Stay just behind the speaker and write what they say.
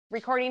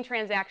recording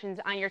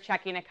transactions on your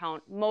checking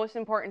account, most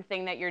important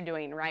thing that you're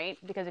doing, right?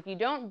 Because if you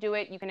don't do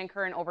it, you can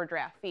incur an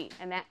overdraft fee,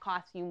 and that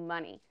costs you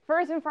money.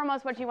 First and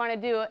foremost, what you want to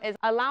do is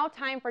allow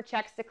time for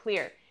checks to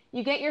clear.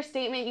 You get your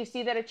statement, you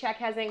see that a check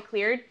hasn't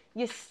cleared,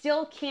 you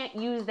still can't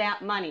use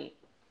that money.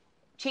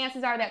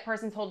 Chances are that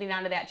person's holding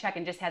on to that check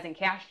and just hasn't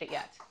cashed it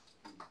yet.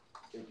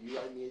 If you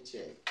write me a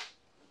check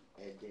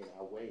and then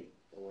I wait,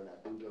 and when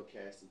I do go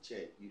cash the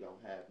check, you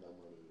don't have no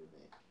money in your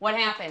bank. What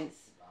happens?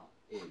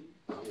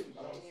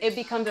 It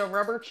becomes a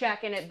rubber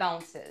check and it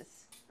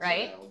bounces,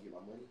 right? So I don't get my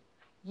money?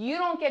 You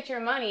don't get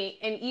your money,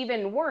 and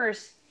even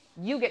worse,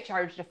 you get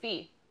charged a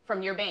fee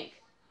from your bank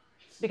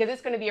because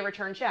it's going to be a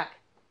return check.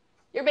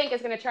 Your bank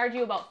is going to charge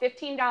you about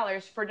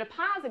 $15 for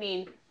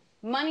depositing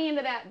money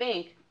into that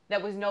bank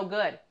that was no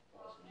good.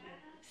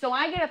 So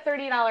I get a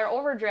 $30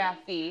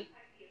 overdraft fee,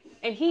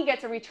 and he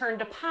gets a return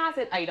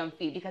deposit item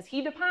fee because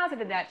he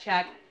deposited that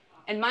check,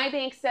 and my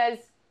bank says,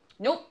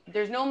 nope,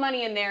 there's no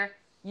money in there.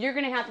 You're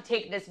going to have to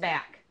take this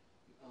back.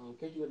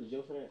 Can't you go to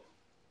jail for that?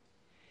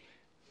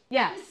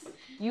 Yes,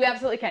 you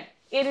absolutely can.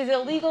 It is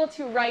illegal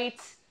to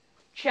write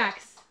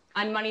checks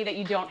on money that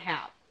you don't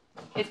have.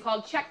 It's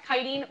called check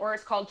kiting, or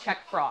it's called check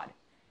fraud.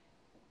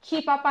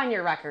 Keep up on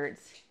your records.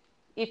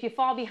 If you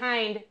fall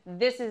behind,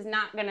 this is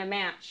not going to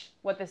match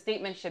what the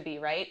statement should be,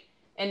 right?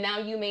 And now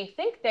you may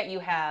think that you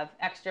have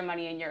extra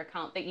money in your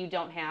account that you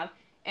don't have.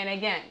 And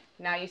again,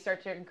 now you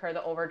start to incur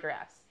the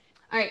overdrafts.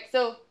 All right,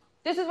 so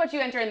this is what you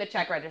enter in the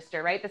check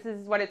register, right? This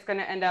is what it's going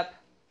to end up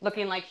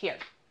looking like here.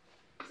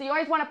 So you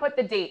always want to put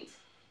the date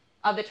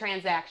of the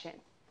transaction,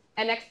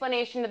 an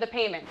explanation of the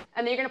payment,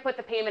 and then you're going to put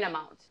the payment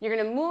amount. You're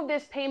going to move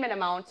this payment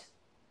amount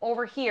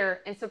over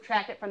here and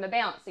subtract it from the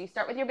balance. So you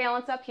start with your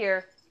balance up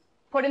here,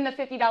 put in the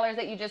 $50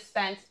 that you just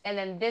spent, and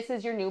then this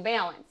is your new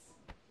balance.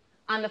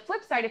 On the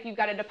flip side, if you've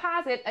got a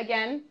deposit,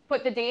 again,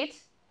 put the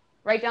date,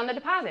 write down the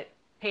deposit,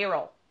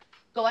 payroll.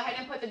 Go ahead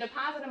and put the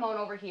deposit amount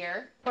over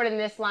here, put in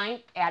this line,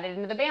 add it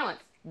into the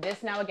balance.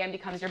 This now again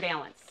becomes your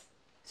balance.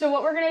 So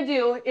what we're going to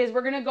do is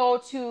we're going to go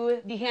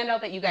to the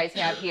handout that you guys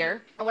have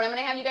here. And what I'm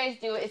going to have you guys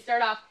do is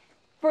start off,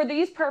 for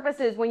these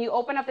purposes, when you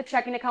open up the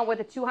checking account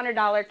with a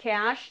 $200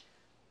 cash,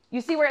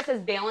 you see where it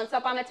says balance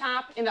up on the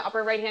top in the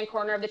upper right-hand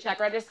corner of the check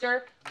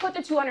register? Put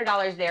the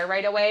 $200 there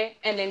right away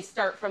and then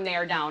start from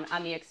there down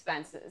on the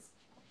expenses.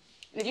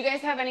 And if you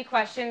guys have any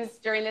questions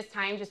during this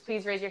time, just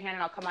please raise your hand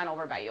and I'll come on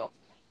over by you.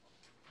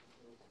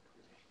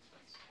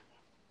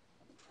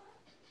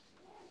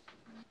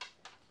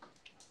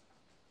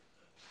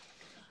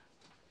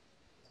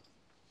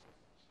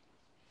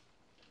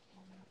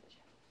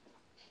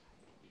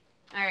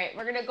 All right,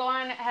 we're gonna go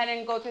on ahead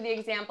and go through the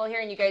example here,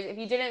 and you guys, if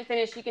you didn't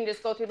finish, you can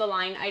just go through the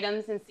line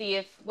items and see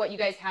if what you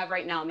guys have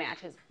right now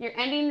matches. Your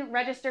ending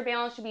register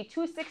balance should be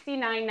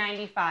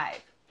 $269.95. That's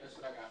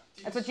what I got.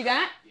 That's what you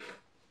got? Yeah.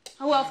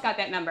 Who else got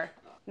that number?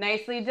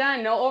 Nicely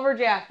done, no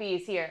overdraft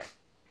fees here.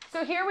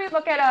 So here we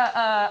look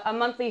at a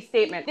monthly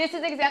statement. This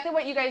is exactly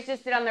what you guys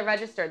just did on the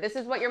register. This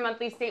is what your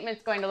monthly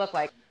statement's going to look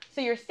like. So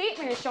your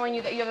statement is showing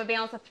you that you have a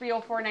balance of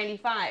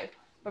 $304.95.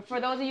 But for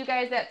those of you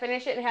guys that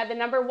finish it and had the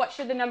number, what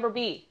should the number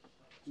be?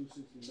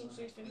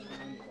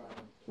 $269.95.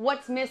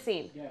 What's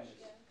missing? Gas.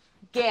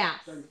 Gas.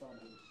 $35.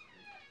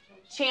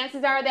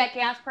 Chances are that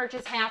gas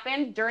purchase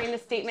happened during the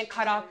statement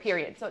cutoff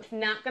period. So it's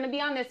not going to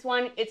be on this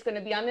one. It's going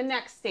to be on the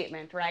next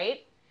statement,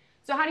 right?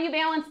 So how do you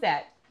balance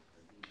that?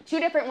 Two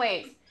different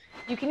ways.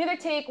 You can either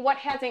take what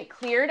hasn't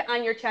cleared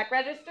on your check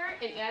register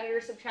and add it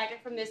or subtract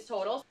it from this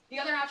total. The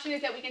other option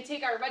is that we can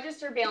take our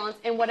register balance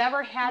and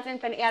whatever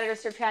hasn't been added or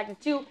subtracted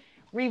to,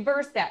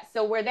 reverse that.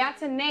 So where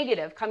that's a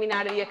negative coming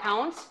out of the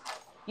account,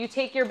 you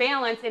take your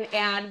balance and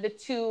add the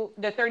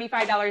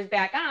 $35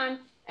 back on,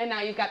 and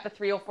now you've got the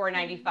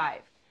 $304.95.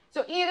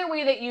 So either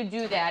way that you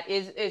do that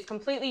is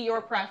completely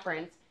your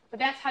preference, but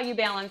that's how you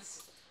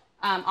balance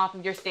off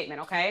of your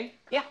statement, okay?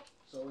 Yeah?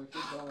 So if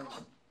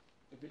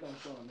it don't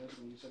show on this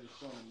one, you said it's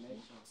showing on the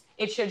next one.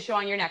 It should show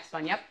on your next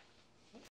one, yep.